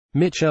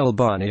Michel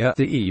Barnier,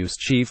 the EU's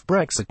chief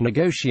Brexit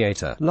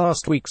negotiator,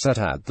 last week set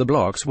out the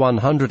bloc's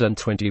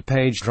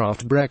 120-page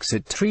draft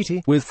Brexit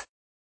treaty, with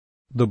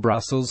the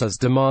Brussels as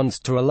demands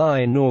to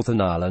align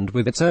Northern Ireland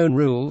with its own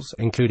rules,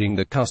 including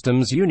the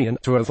customs union,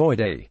 to avoid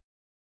a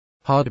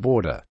hard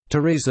border.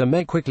 Theresa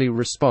May quickly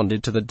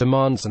responded to the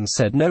demands and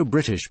said no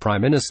British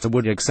Prime Minister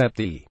would accept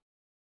the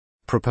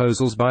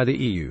proposals by the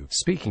EU,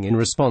 speaking in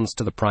response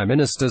to the Prime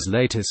Minister's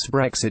latest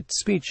Brexit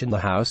speech in the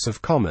House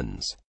of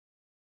Commons.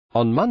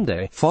 On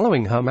Monday,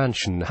 following her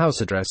Mansion House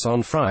address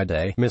on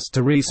Friday,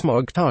 Mr.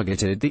 Rees-Mogg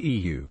targeted the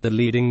EU. The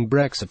leading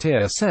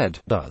Brexiteer said,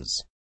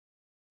 "Does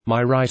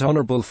my right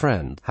honourable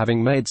friend,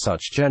 having made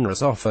such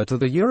generous offer to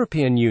the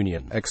European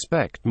Union,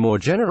 expect more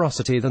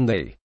generosity than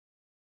they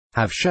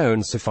have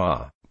shown so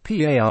far?"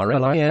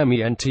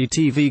 Parliament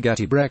TV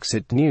Getty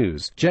Brexit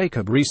News.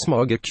 Jacob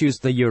Rees-Mogg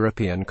accused the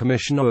European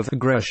Commission of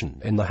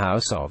aggression in the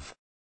House of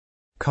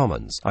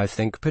Commons. "I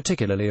think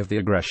particularly of the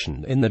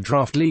aggression in the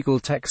draft legal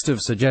text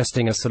of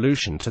suggesting a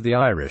solution to the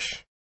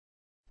Irish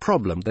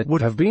problem that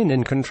would have been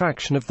in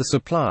contraction of the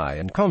supply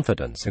and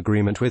confidence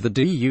agreement with the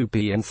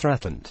DUP and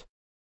threatened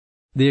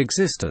the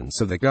existence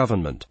of the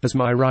government. Does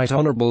my right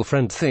honourable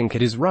friend think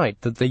it is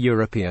right that the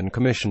European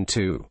Commission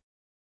to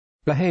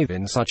behave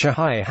in such a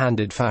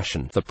high-handed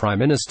fashion?" The Prime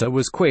Minister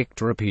was quick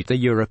to repeat the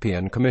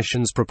European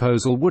Commission's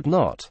proposal would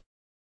not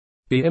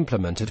be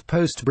implemented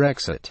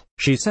post-Brexit.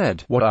 She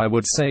said, "What I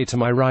would say to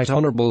my right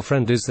honourable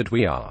friend is that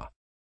we are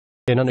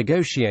in a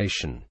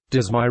negotiation.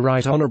 Does my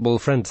right honourable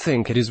friend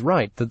think it is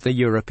right that the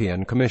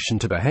European Commission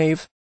to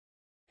behave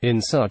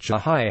in such a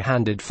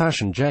high-handed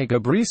fashion?"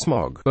 Jacob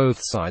Rees-Mogg. Both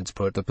sides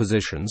put the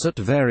positions at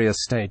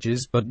various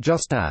stages, but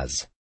just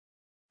as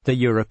the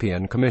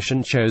European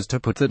Commission chose to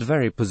put that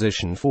very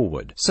position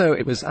forward, so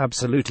it was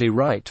absolutely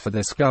right for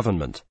this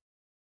government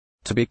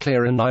to be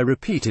clear, and I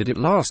repeated it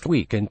last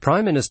week in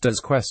Prime Minister's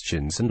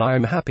questions, and I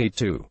am happy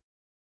to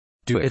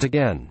do it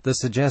again. The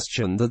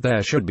suggestion that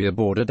there should be a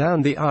border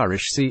down the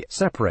Irish Sea,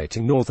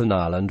 separating Northern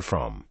Ireland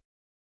from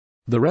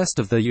the rest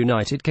of the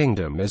United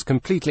Kingdom, is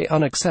completely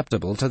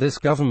unacceptable to this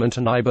government,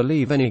 and I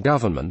believe any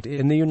government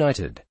in the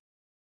United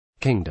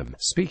Kingdom.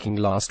 Speaking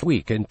last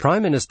week in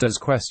Prime Minister's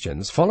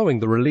questions following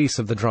the release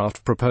of the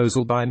draft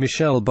proposal by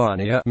Michel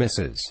Barnier,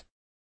 Mrs.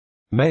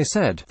 May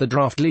said, "The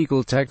draft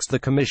legal text the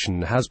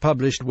Commission has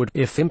published would,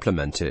 if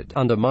implemented,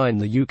 undermine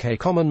the UK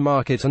common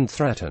market and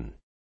threaten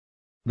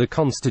the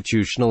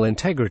constitutional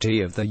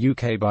integrity of the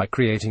UK by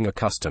creating a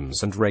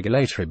customs and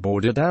regulatory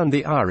border down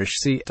the Irish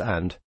Sea,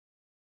 and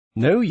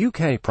no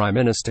UK Prime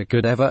Minister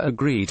could ever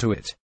agree to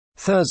it."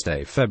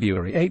 Thursday,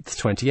 February 8,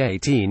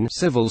 2018.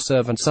 Civil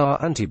servants are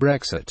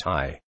anti-Brexit.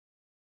 "I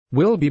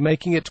will be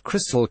making it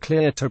crystal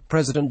clear to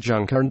President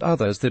Juncker and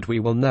others that we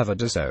will never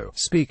do so."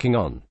 Speaking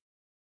on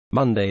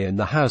Monday in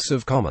the House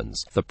of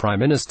Commons, the Prime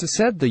Minister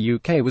said the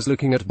UK was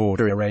looking at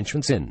border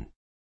arrangements in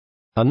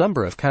a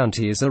number of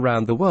counties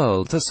around the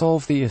world to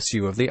solve the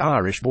issue of the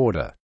Irish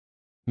border.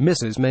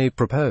 Mrs. May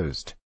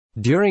proposed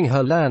during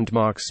her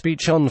landmark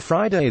speech on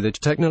Friday that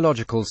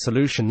technological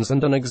solutions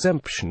and an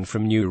exemption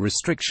from new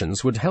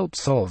restrictions would help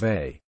solve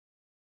a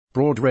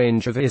broad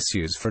range of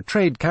issues for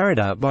trade carried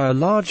out by a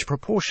large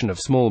proportion of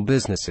small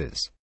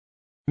businesses.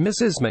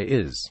 Mrs. May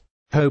is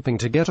hoping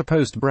to get a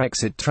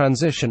post-Brexit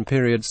transition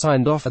period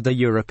signed off at the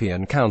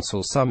European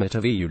Council summit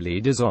of EU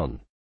leaders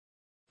on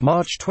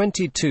March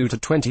 22 to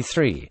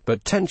 23,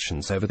 but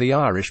tensions over the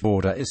Irish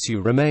border issue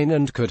remain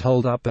and could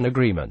hold up an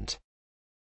agreement.